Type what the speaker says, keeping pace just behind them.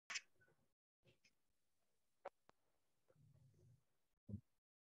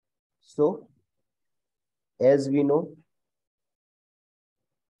So as we know,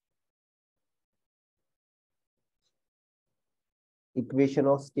 equation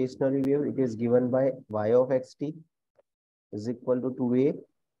of stationary wave, it is given by y of xt is equal to 2a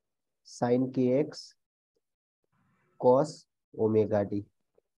sin kx cos omega t.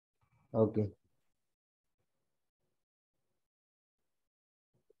 Okay.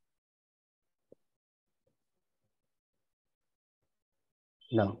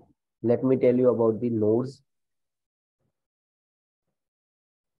 Now, let me tell you about the nodes.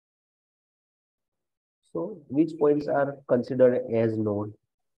 So, which points are considered as node?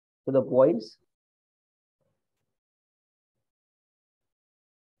 So, the points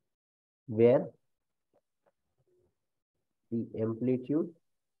where the amplitude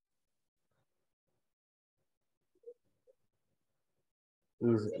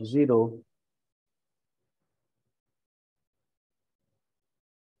is 0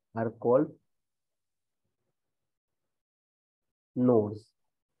 are called nodes.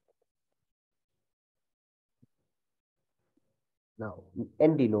 Now,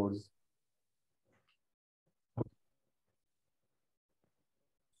 antinodes.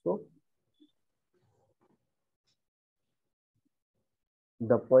 So,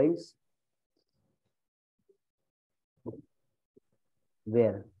 the points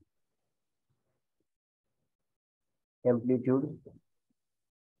where amplitude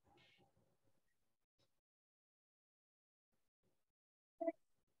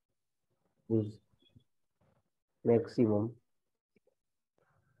is maximum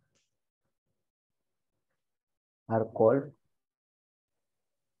are called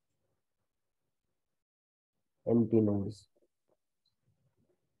antinodes.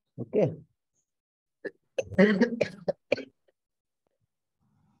 Okay.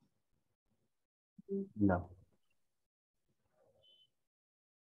 Now,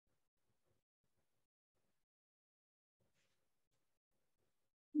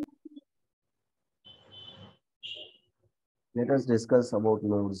 let us discuss about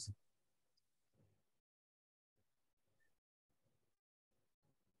nodes.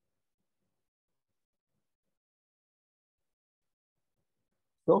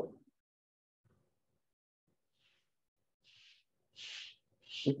 So,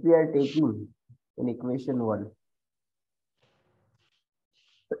 if we are taking in equation 1,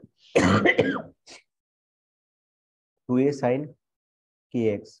 2a sin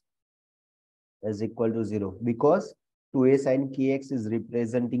kx is equal to 0 because 2a sin kx is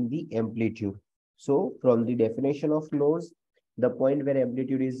representing the amplitude. So, from the definition of nodes, the point where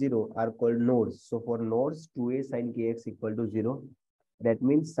amplitude is 0 are called nodes. So, for nodes, 2a sin kx equal to 0. That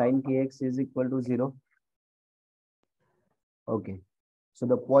means sin kx is equal to 0. Okay. So,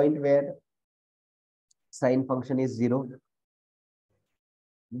 the point where sine function is 0,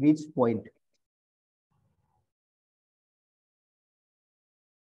 which point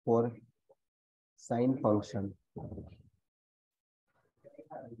for sine function?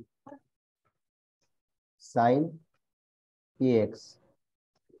 Sine kx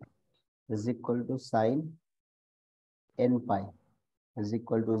is equal to sine n pi is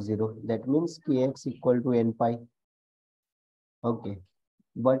equal to 0. That means kx equal to n pi. Okay.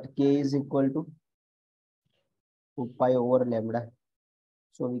 But k is equal to 2 pi over lambda.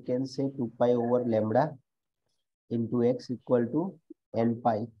 So we can say 2 pi over lambda into x equal to n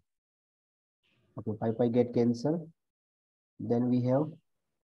pi. Okay, pi get cancelled. Then we have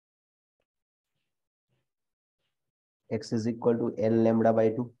x is equal to n lambda by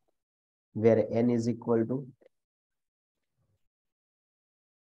 2, where n is equal to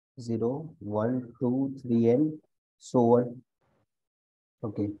 0, 1, 2, 3, and so on.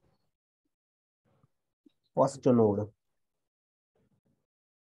 Okay. First node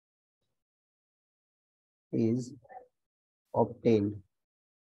is obtained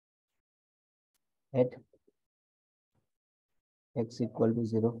at x equal to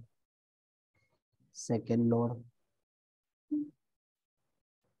 0. Second node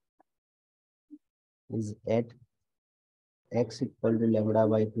is at x equal to lambda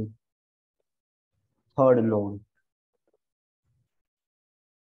by 2. Third node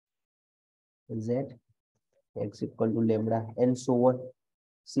is at x equal to lambda and so on.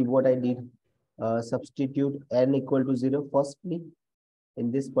 See what I did? Substitute n equal to 0 firstly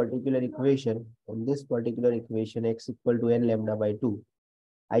in this particular equation. In this particular equation, x equal to n lambda by 2.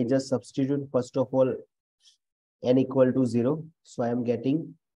 I just substitute first of all n equal to 0. So I am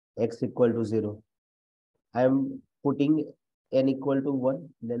getting x equal to 0. I am putting n equal to 1.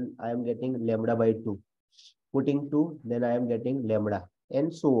 Then I am getting lambda by 2. Putting 2, then I am getting lambda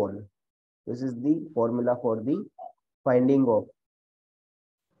and so on. This is the formula for the finding of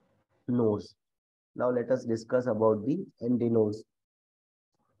nodes. Now let us discuss about the antinodes.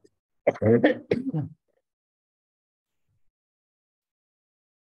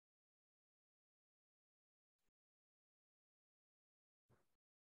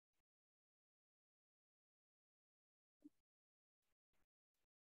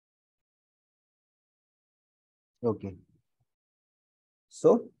 Okay.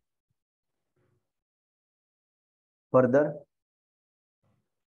 So further,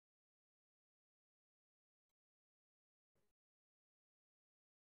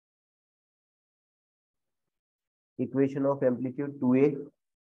 equation of amplitude 2a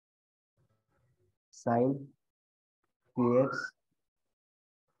sine kx,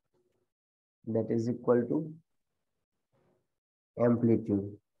 that is equal to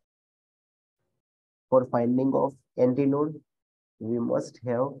amplitude. For finding of antinode, we must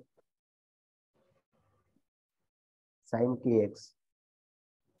have sine kx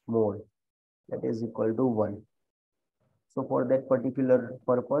more, that is equal to 1. So for that particular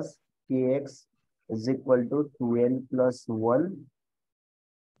purpose, kx is equal to 2n plus 1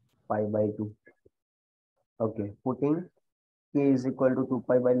 pi by 2. Okay, putting k is equal to 2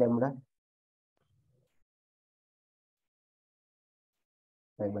 pi by lambda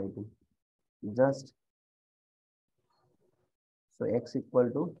pi by 2. Just so x equal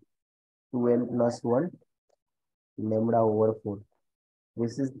to 2n plus 1 lambda over 4.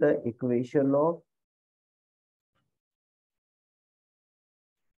 This is the equation of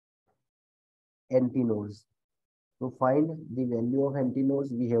antinodes. To find the value of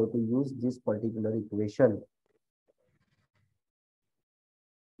antinodes, we have to use this particular equation.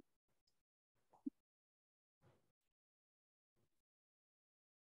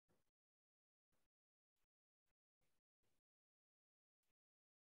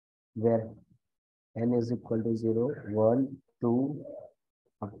 Where n is equal to 0, 1, 2,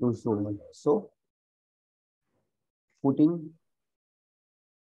 up to so on. So putting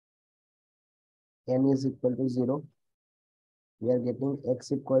n is equal to 0, we are getting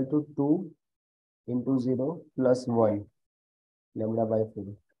x equal to 2 into 0 plus 1 lambda by 4.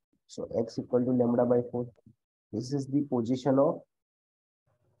 So x equal to lambda by 4. This is the position of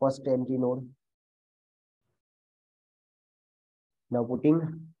first antinode. Now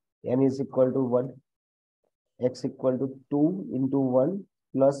putting n is equal to 1, x equal to 2 into 1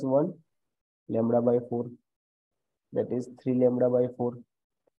 plus 1 lambda by 4, that is 3 lambda by 4.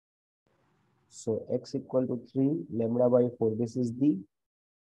 So x equal to 3 lambda by 4. This is the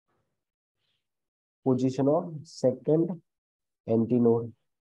position of second antinode,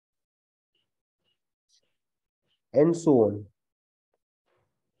 and so on.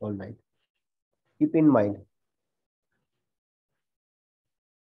 All right. Keep in mind,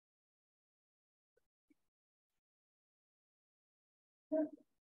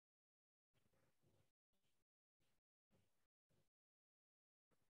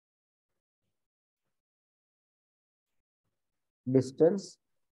 distance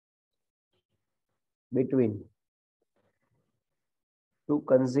between two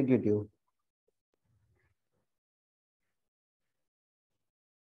consecutive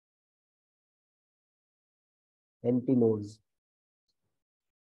antinodes,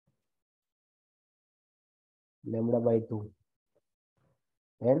 lambda by 2,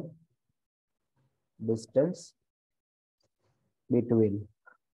 and distance between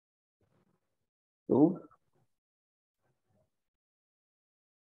two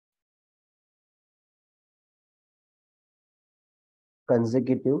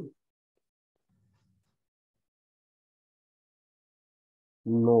consecutive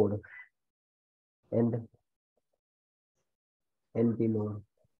node and antinode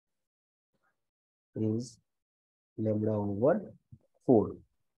is lambda over 4.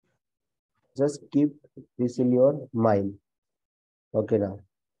 Just keep this in your mind. Okay, now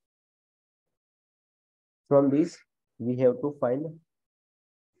from this we have to find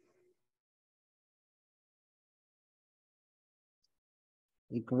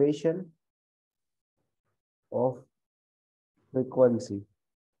equation of frequency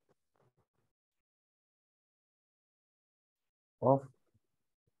of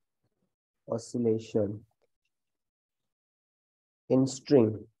oscillation in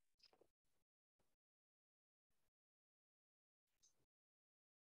string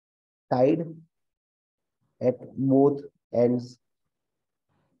tied at both ends.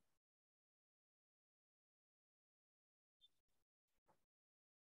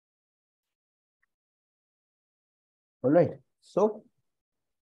 All right. So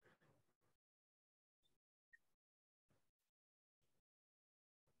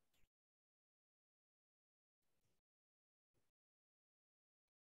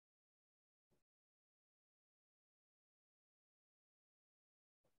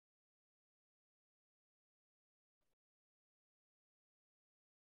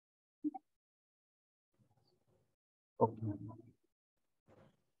Okay.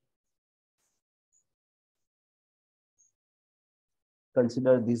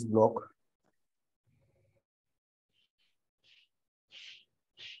 Consider this block.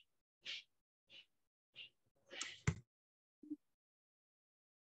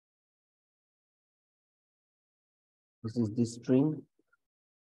 This is the string.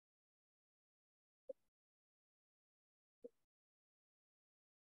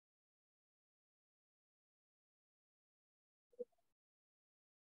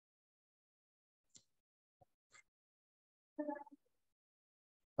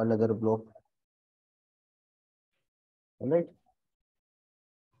 Another block. All right.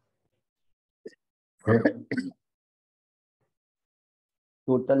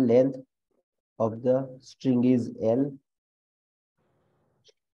 Total length of the string is L.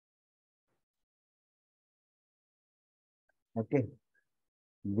 Okay.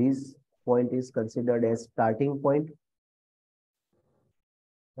 This point is considered as starting point,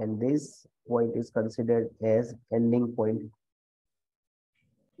 and this point is considered as ending point.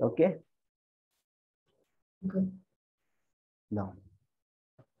 Okay. Okay. Now,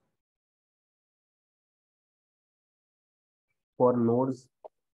 for nodes,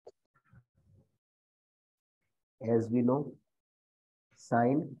 as we know,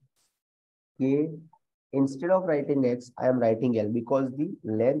 sin k, instead of writing x, I am writing L because the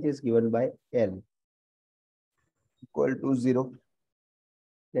length is given by L equal to 0.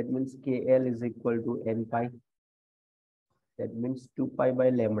 That means KL is equal to n pi. That means 2 pi by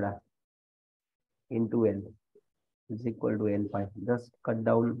lambda into L is equal to n pi. Just cut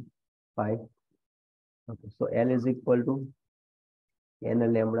down pi. Okay, so L is equal to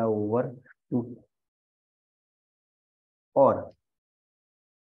n lambda over 2, or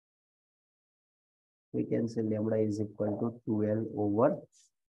we can say lambda is equal to 2L over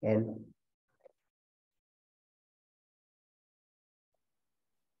n.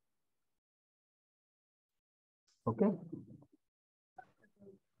 Okay.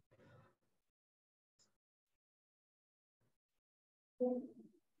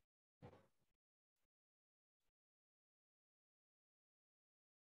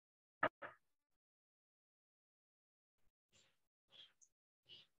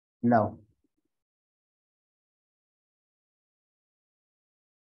 Now,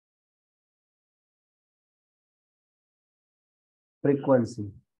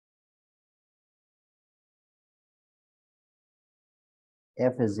 frequency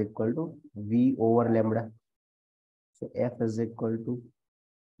F is equal to V over lambda. So F is equal to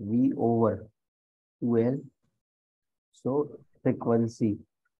V over 2L. So frequency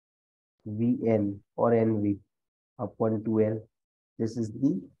Vn or Nv upon 2L. This is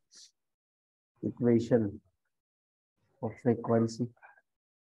the equation of frequency.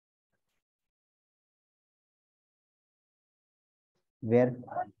 Where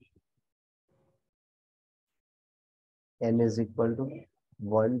N is equal to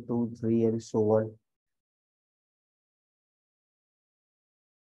 1, 2, 3, and so on.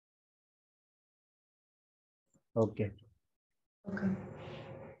 Okay. Okay.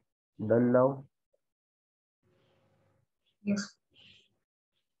 Done now? Yes.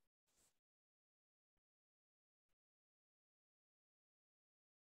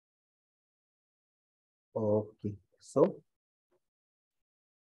 Okay. So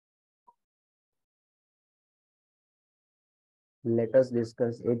let us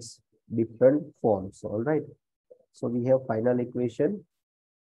discuss its different forms. All right. So we have final equation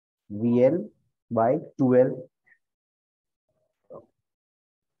Vn by 2L.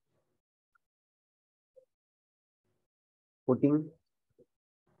 Putting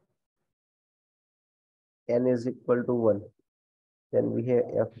N is equal to 1. Then we have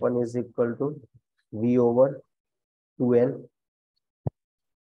F1 is equal to V over 2L.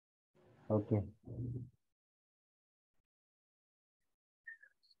 Okay.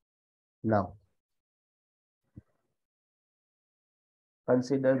 Now,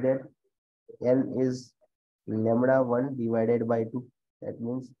 consider that N is lambda 1 divided by 2. That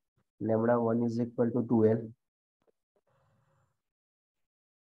means lambda 1 is equal to 2L.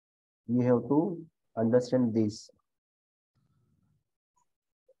 You have to understand this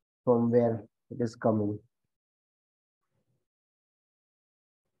from where it is coming.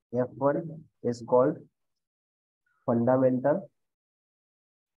 F1 is called fundamental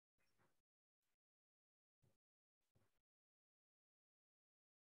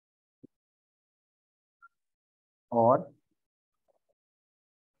or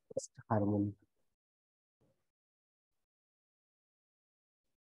first harmonic.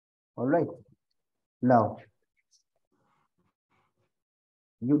 All right. Now,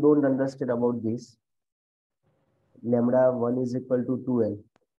 you don't understand about this. lambda 1 is equal to 2L,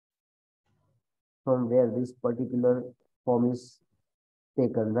 from where this particular form is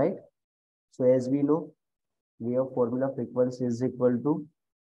taken, right? So as we know, we have formula frequency is equal to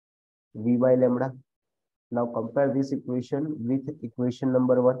V by lambda. Now compare this equation with equation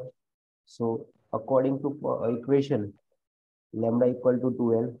number 1. So according to equation, lambda equal to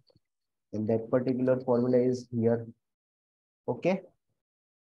 2L, and that particular formula is here. Okay.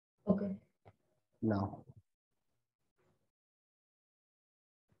 Okay. Now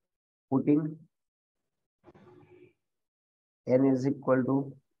putting n is equal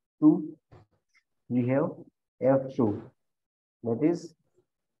to 2, we have F2, that is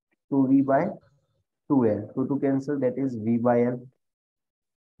 2V by 2L. 2 to cancel, that is V by L.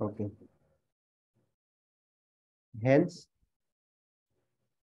 Okay. Hence,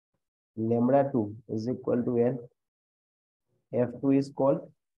 lambda 2 is equal to L. F2 is called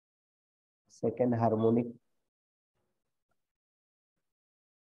second harmonic.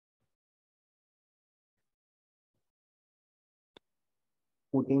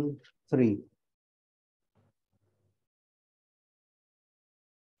 Putting 3.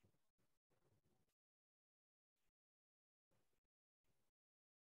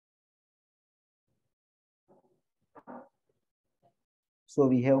 So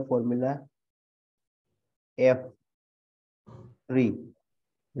we have formula F3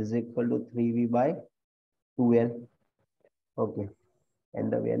 is equal to 3V by 2L. Okay.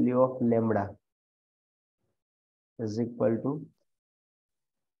 And the value of lambda is equal to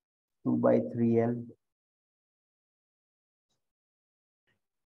 2 by 3L.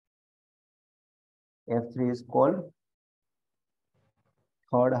 F3 is called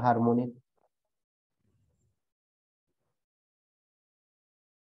third harmonic,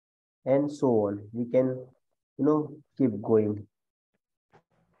 and so on. We can, keep going.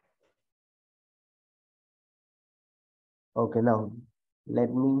 Okay, now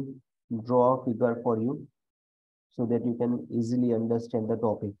let me draw a figure for you so that you can easily understand the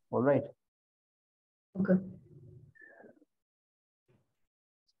topic. All right. Okay.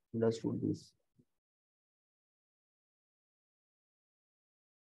 Understood this.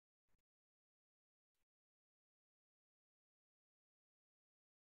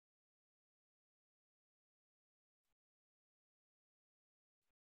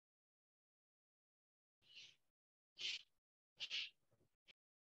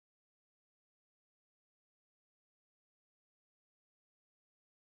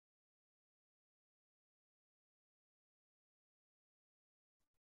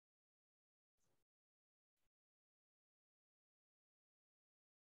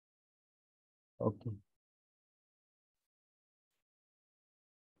 Okay.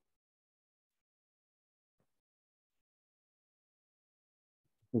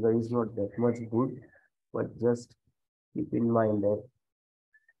 Figure is not that much good, but just keep in mind that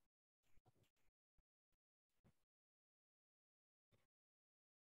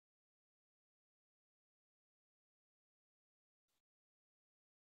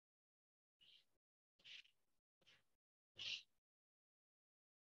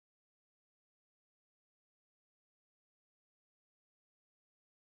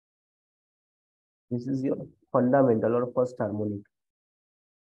this is your fundamental or first harmonic.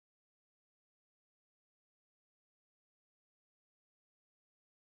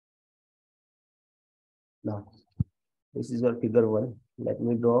 Now, this is your figure 1. Let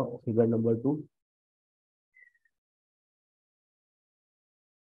me draw figure number 2.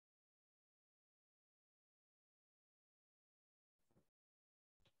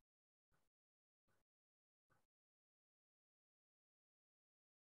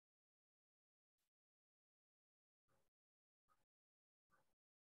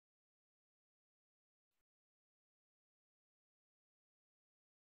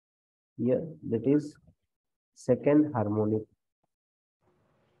 Here, that is second harmonic,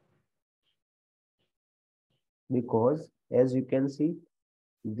 because as you can see,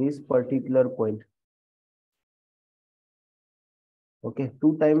 this particular point, okay,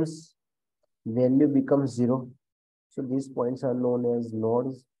 2 times value becomes 0. So these points are known as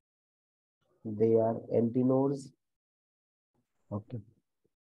nodes. They are antinodes. Okay,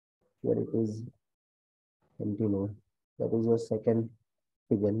 here it is antinode. That is your second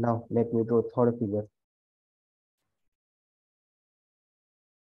figure. Now let me draw third figure.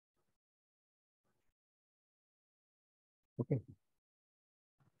 Okay.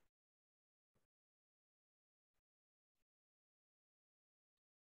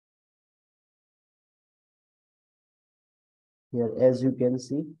 Here, as you can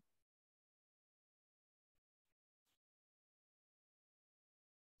see,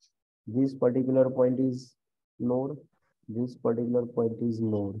 this particular point is node. This particular point is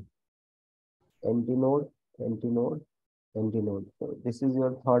node. Antinode, antinode, antinode. So this is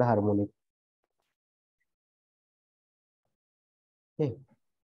your third harmonic. Okay.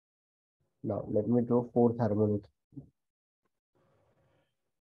 Now let me draw fourth harmonic.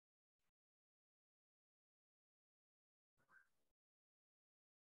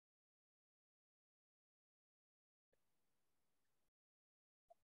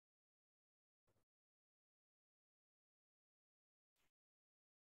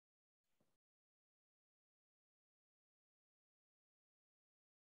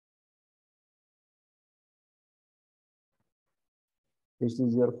 This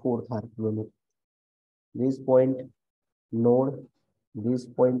is your fourth harmonic. This point node, this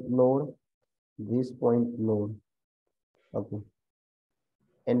point node, this point node. Okay.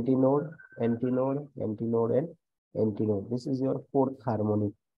 Antinode, antinode, antinode, and antinode. This is your fourth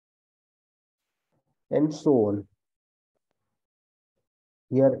harmonic. And so on.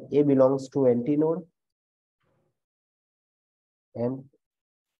 Here A belongs to antinode and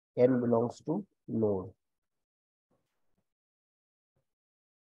N belongs to node.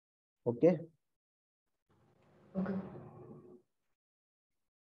 Okay. Okay.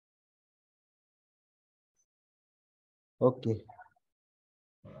 Okay.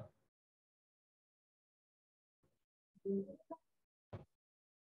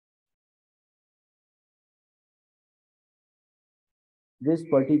 This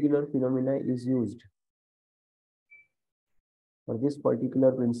particular phenomena is used for this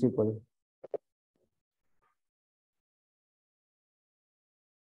particular principle.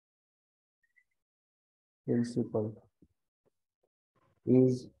 Principle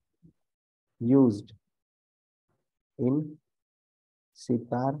is used in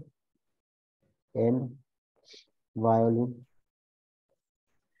sitar and violin.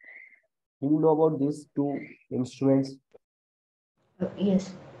 Do you know about these two instruments?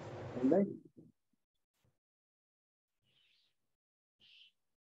 Yes. Right?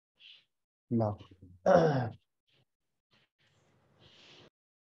 Now,